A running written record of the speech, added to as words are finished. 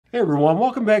Hey everyone,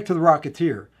 welcome back to the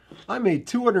Rocketeer. I made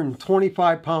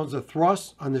 225 pounds of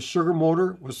thrust on the sugar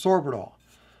motor with sorbitol.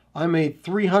 I made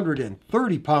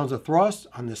 330 pounds of thrust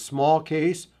on this small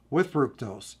case with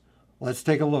fructose. Let's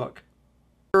take a look.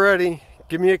 Ready?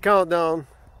 Give me a countdown.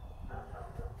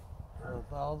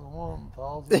 1001,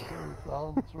 1002,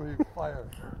 1003, fire.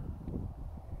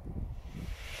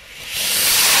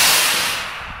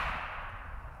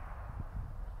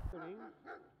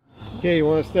 Okay, you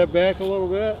want to step back a little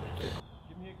bit?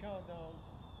 Give me a countdown.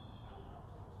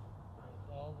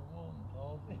 1001,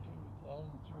 1002,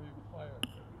 1003, fire.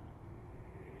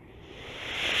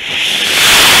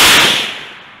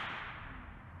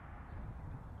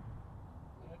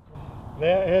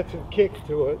 That had some kick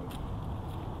to it.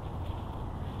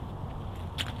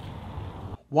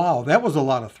 Wow, that was a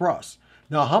lot of thrust.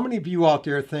 Now, how many of you out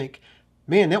there think,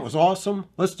 man, that was awesome.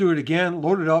 Let's do it again,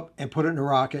 load it up, and put it in a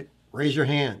rocket? Raise your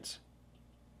hands.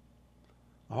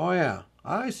 Oh yeah,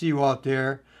 I see you out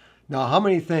there. Now, how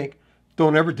many think,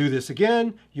 don't ever do this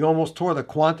again? You almost tore the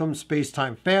quantum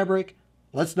space-time fabric.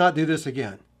 Let's not do this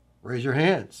again. Raise your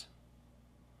hands.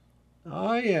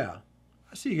 Oh yeah,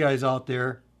 I see you guys out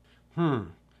there.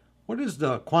 What is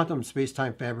the quantum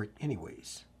space-time fabric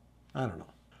anyways? I don't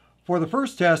know. For the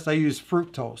first test, I used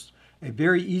fructose, a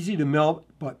very easy to melt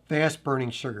but fast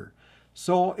burning sugar.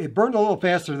 So it burned a little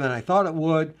faster than I thought it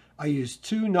would. I used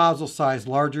 2 nozzle size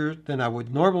larger than I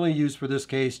would normally use for this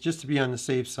case, just to be on the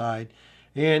safe side.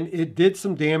 And it did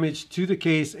some damage to the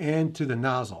case and to the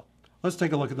nozzle. Let's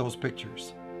take a look at those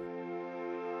pictures.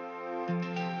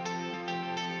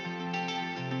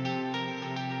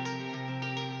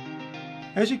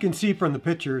 As you can see from the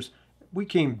pictures, we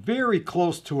came very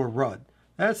close to a rud.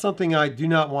 That's something I do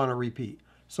not want to repeat.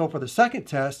 So for the second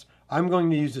test, I'm going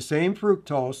to use the same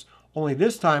fructose, only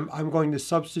this time I'm going to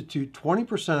substitute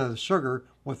 20% of the sugar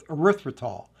with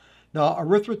erythritol. Now,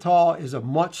 erythritol is a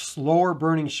much slower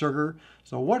burning sugar.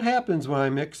 So what happens when I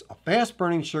mix a fast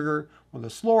burning sugar with a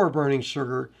slower burning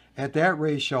sugar at that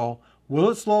ratio? Will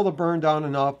it slow the burn down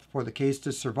enough for the case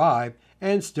to survive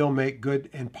and still make good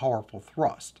and powerful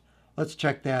thrust? Let's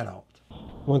check that out.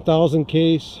 1000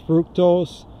 case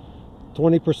fructose,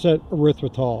 20%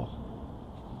 erythritol.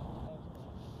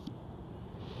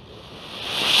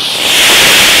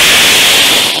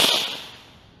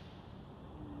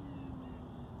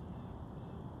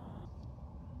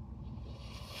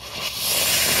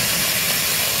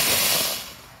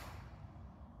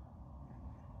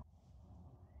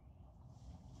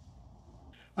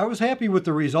 I was happy with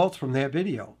the results from that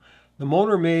video. The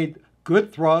motor made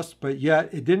good thrust, but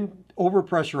yet it didn't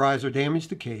overpressurize or damage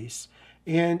the case.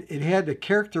 And it had the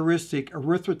characteristic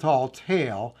erythritol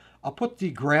tail. I'll put the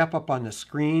graph up on the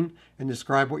screen and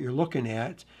describe what you're looking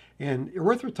at. And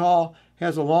erythritol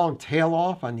has a long tail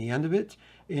off on the end of it.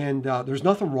 And there's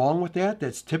nothing wrong with that.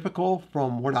 That's typical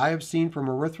from what I have seen from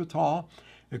erythritol.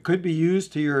 It could be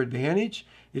used to your advantage.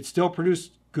 It still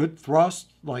produced good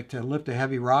thrust, like to lift a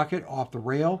heavy rocket off the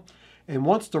rail. And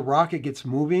once the rocket gets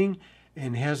moving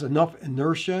and has enough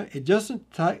inertia, it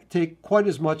doesn't take quite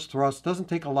as much thrust, doesn't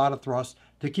take a lot of thrust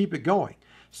to keep it going.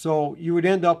 So you would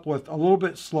end up with a little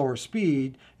bit slower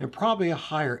speed and probably a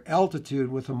higher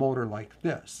altitude with a motor like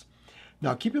this.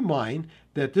 Now keep in mind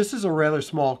that this is a rather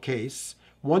small case.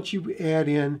 Once you add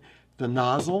in the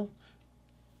nozzle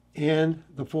and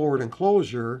the forward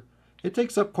enclosure, it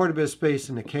takes up quite a bit of space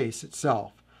in the case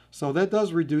itself. So that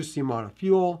does reduce the amount of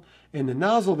fuel. And the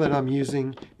nozzle that I'm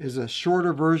using is a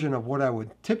shorter version of what I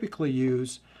would typically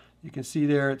use. You can see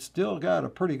there, it's still got a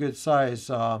pretty good size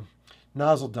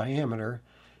nozzle diameter.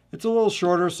 It's a little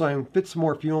shorter, so I can fit some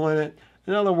more fuel in it.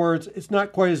 In other words, it's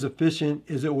not quite as efficient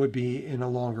as it would be in a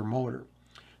longer motor.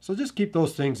 So just keep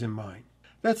those things in mind.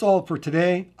 That's all for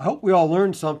today. I hope we all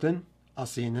learned something. I'll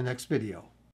see you in the next video.